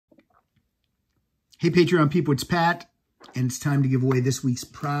Hey, Patreon people, it's Pat, and it's time to give away this week's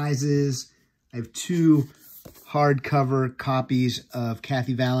prizes. I have 2 hardcover copies of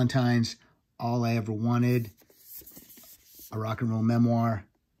Kathy Valentine's All I Ever Wanted, a rock and roll memoir.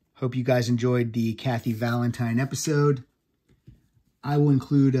 Hope you guys enjoyed the Kathy Valentine episode. I will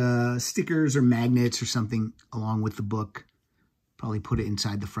include stickers or magnets or something along with the book. Probably put it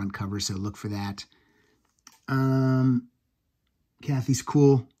inside the front cover, so look for that. Kathy's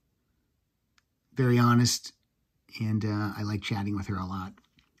cool, very honest, and I like chatting with her a lot.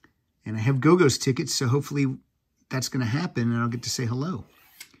 And I have Go-Go's tickets, so hopefully that's going to happen, and I'll get to say hello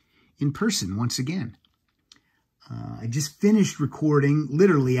in person once again. I just finished recording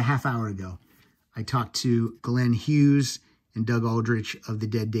literally a half hour ago. I talked to Glenn Hughes and Doug Aldrich of the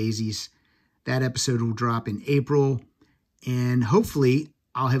Dead Daisies. That episode will drop in April, and hopefully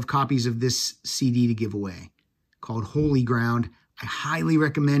I'll have copies of this CD to give away called Holy Ground. I highly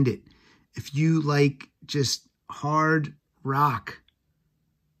recommend it. If you like just hard rock,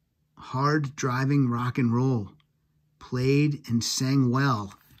 hard driving rock and roll, played and sang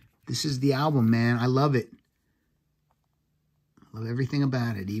well, this is the album, man. I love it. I love everything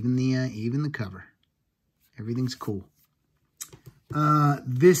about it, even the cover. Everything's cool.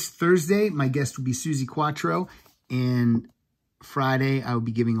 This Thursday, my guest will be Suzi Quatro, and Friday, I will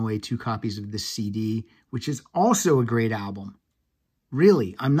be giving away 2 copies of this CD, which is also a great album.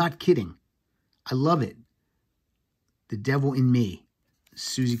 Really, I'm not kidding. I love it. The Devil in Me,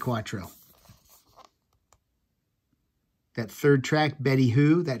 Suzi Quatro. That 3rd track, Betty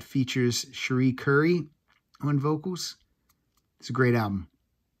Who, that features Cherie Curry on vocals. It's a great album.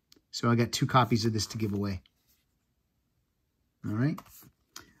 So I got 2 copies of this to give away. All right.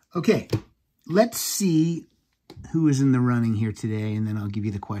 Okay, let's see who is in the running here today, and then I'll give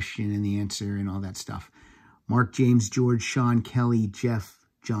you the question and the answer and all that stuff. Mark, James, George, Sean, Kelly, Jeff,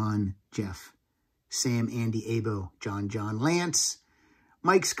 John, Jeff, Sam, Andy, Abo, John, Lance,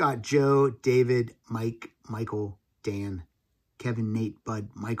 Mike, Scott, Joe, David, Mike, Michael, Dan, Kevin, Nate, Bud,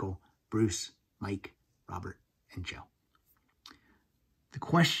 Michael, Bruce, Mike, Robert, and Joe.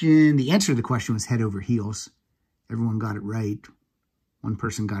 The answer to the question was head over heels. Everyone got it right. One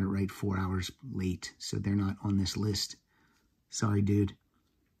person got it right 4 hours late, so they're not on this list. Sorry, dude.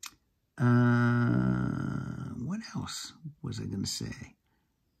 What else was I going to say?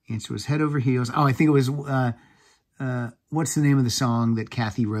 Answer was head over heels. Oh, I think it was, what's the name of the song that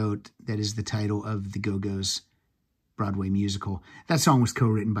Kathy wrote that is the title of the Go-Go's Broadway musical? That song was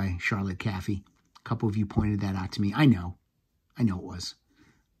co-written by Charlotte Caffey. A couple of you pointed that out to me. I know it was.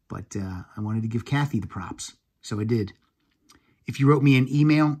 But I wanted to give Kathy the props, so I did. If you wrote me an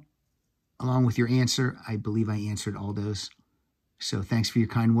email along with your answer, I believe I answered all those. So thanks for your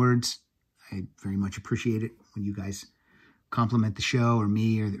kind words. I very much appreciate it when you guys compliment the show or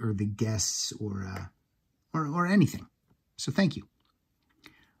me or the guests or anything. So thank you.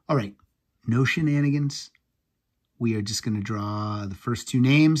 All right, no shenanigans. We are just going to draw the first 2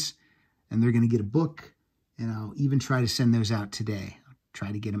 names, and they're going to get a book, and I'll even try to send those out today. I'll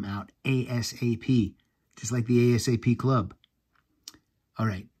try to get them out ASAP, just like the ASAP Club. All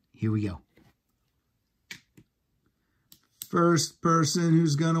right, here we go. First person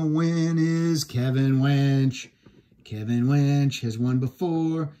who's going to win is Kevin Wench. Kevin Wench has won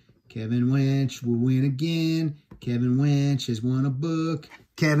before. Kevin Wench will win again. Kevin Wench has won a book.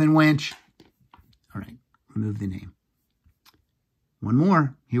 Kevin Wench. All right, remove the name. One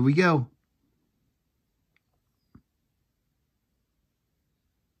more. Here we go.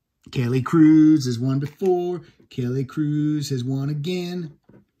 Kelly Cruz has won before. Kelly Cruz has won again.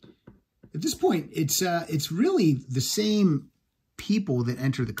 At this point, it's really the same people that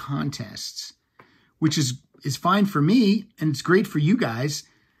enter the contests, which is fine for me, and it's great for you guys,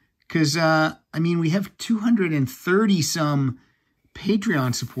 because, I mean, we have 230-some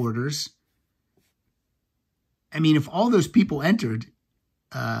Patreon supporters. I mean, if all those people entered,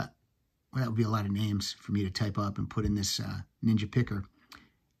 well, that would be a lot of names for me to type up and put in this NinjaPicker.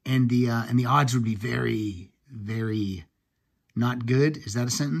 And the odds would be very, very not good. Is that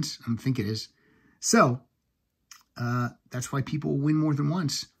a sentence? I don't think it is. So that's why people win more than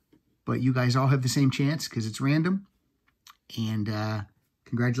once. But you guys all have the same chance because it's random. And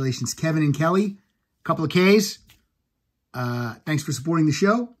congratulations, Kevin and Kelly. A couple of Ks. Thanks for supporting the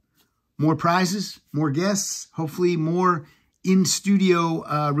show. More prizes, more guests, hopefully more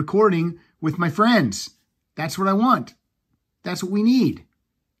in-studio recording with my friends. That's what I want. That's what we need.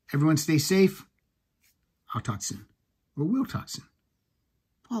 Everyone stay safe. I'll talk soon. Or we'll talk soon.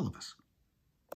 All of us.